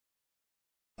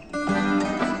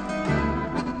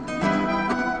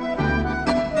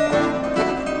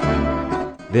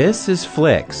This is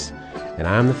Flicks, and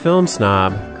I'm the film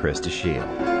snob, Krista Shield.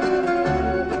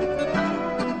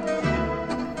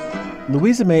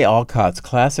 Louisa May Alcott's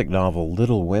classic novel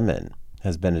Little Women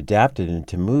has been adapted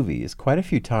into movies quite a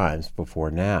few times before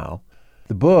now.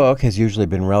 The book has usually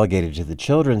been relegated to the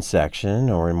children's section,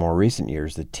 or in more recent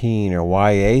years, the teen or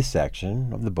YA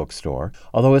section of the bookstore,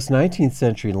 although its 19th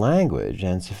century language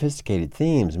and sophisticated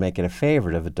themes make it a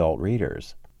favorite of adult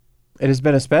readers. It has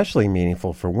been especially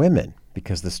meaningful for women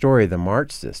because the story of the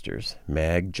March sisters,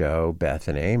 Meg, Jo, Beth,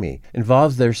 and Amy,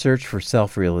 involves their search for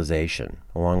self-realization,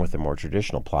 along with the more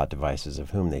traditional plot devices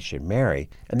of whom they should marry,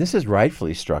 and this has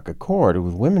rightfully struck a chord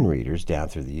with women readers down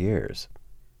through the years.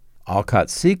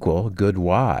 Alcott's sequel, Good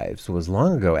Wives, was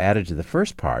long ago added to the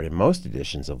first part in most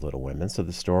editions of Little Women, so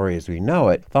the story as we know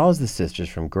it follows the sisters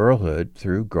from girlhood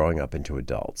through growing up into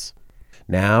adults.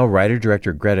 Now,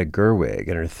 writer-director Greta Gerwig,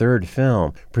 in her third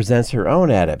film, presents her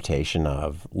own adaptation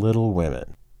of Little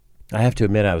Women. I have to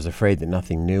admit I was afraid that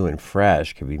nothing new and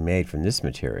fresh could be made from this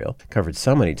material, covered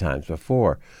so many times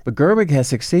before, but Gerwig has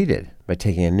succeeded by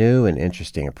taking a new and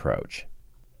interesting approach.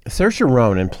 Saoirse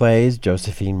Ronan plays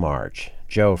Josephine March,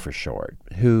 Jo for short,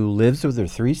 who lives with her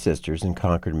three sisters in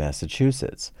Concord,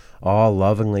 Massachusetts, all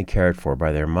lovingly cared for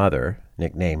by their mother,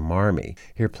 nicknamed Marmee,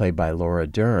 here played by Laura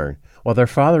Dern, while their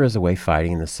father is away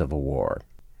fighting in the Civil War.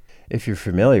 If you're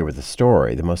familiar with the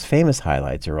story, the most famous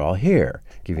highlights are all here,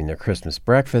 giving their Christmas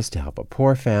breakfast to help a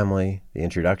poor family, the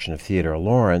introduction of Theodore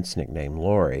Lawrence, nicknamed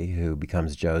Laurie, who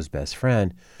becomes Jo's best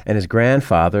friend, and his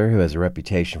grandfather, who has a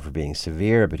reputation for being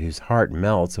severe but whose heart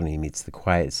melts when he meets the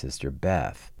quiet sister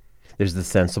Beth. There's the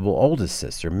sensible oldest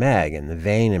sister, Meg, and the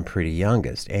vain and pretty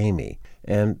youngest, Amy,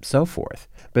 and so forth.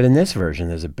 But in this version,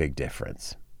 there's a big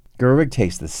difference. Gerwig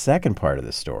takes the second part of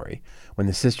the story, when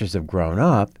the sisters have grown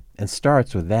up, and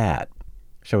starts with that,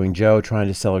 showing Jo trying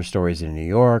to sell her stories in New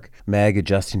York, Meg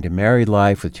adjusting to married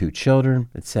life with two children,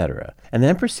 etc., and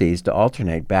then proceeds to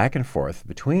alternate back and forth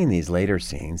between these later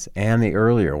scenes and the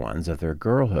earlier ones of their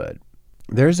girlhood.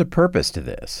 There's a purpose to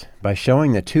this. By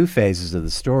showing the two phases of the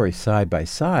story side by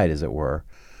side, as it were,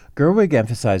 Gerwig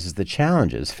emphasizes the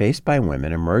challenges faced by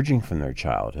women emerging from their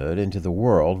childhood into the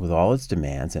world with all its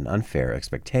demands and unfair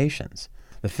expectations.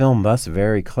 The film thus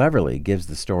very cleverly gives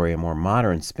the story a more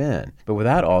modern spin, but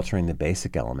without altering the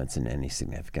basic elements in any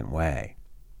significant way.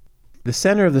 The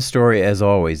center of the story, as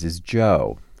always, is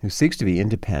Jo, who seeks to be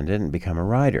independent and become a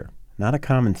writer, not a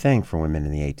common thing for women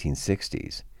in the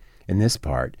 1860s. In this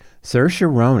part, Saoirse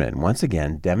Ronan once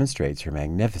again demonstrates her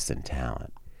magnificent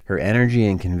talent. Her energy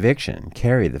and conviction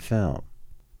carry the film.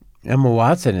 Emma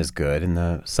Watson is good in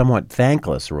the somewhat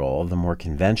thankless role of the more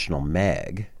conventional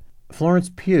Meg. Florence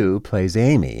Pugh plays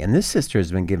Amy, and this sister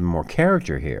has been given more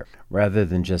character here, rather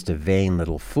than just a vain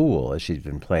little fool as she's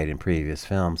been played in previous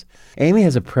films. Amy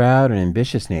has a proud and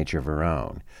ambitious nature of her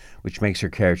own, which makes her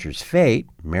character's fate,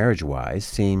 marriage-wise,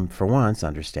 seem, for once,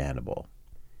 understandable.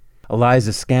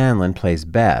 Eliza Scanlon plays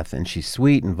Beth, and she's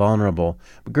sweet and vulnerable,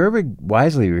 but Gerwig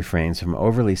wisely refrains from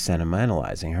overly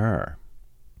sentimentalizing her.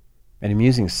 An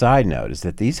amusing side note is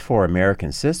that these four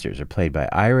American sisters are played by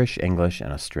Irish, English,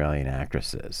 and Australian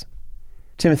actresses.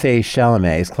 Timothée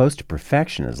Chalamet is close to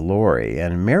perfection as Laurie,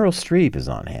 and Meryl Streep is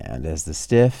on hand as the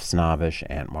stiff, snobbish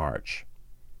Aunt March.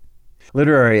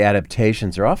 Literary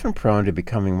adaptations are often prone to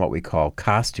becoming what we call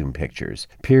costume pictures,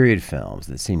 period films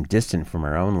that seem distant from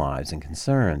our own lives and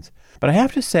concerns. But I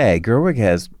have to say, Gerwig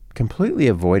has completely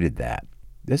avoided that.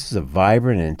 This is a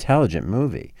vibrant and intelligent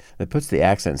movie that puts the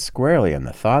accent squarely on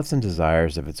the thoughts and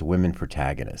desires of its women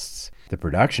protagonists. The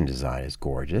production design is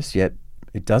gorgeous, yet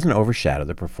it doesn't overshadow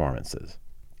the performances.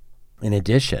 In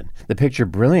addition, the picture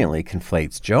brilliantly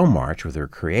conflates Jo March with her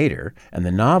creator and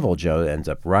the novel Jo ends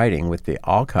up writing with the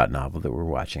Alcott novel that we're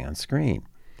watching on screen.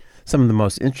 Some of the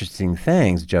most interesting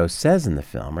things Jo says in the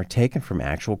film are taken from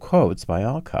actual quotes by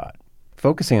Alcott.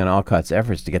 Focusing on Alcott's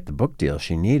efforts to get the book deal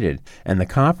she needed and the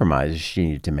compromises she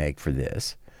needed to make for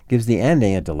this gives the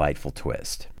ending a delightful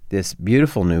twist. This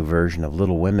beautiful new version of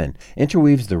Little Women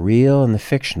interweaves the real and the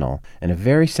fictional in a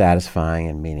very satisfying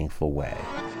and meaningful way.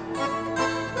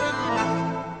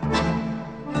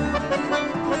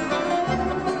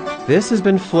 This has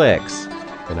been Flicks,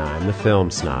 and I'm the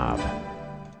film snob.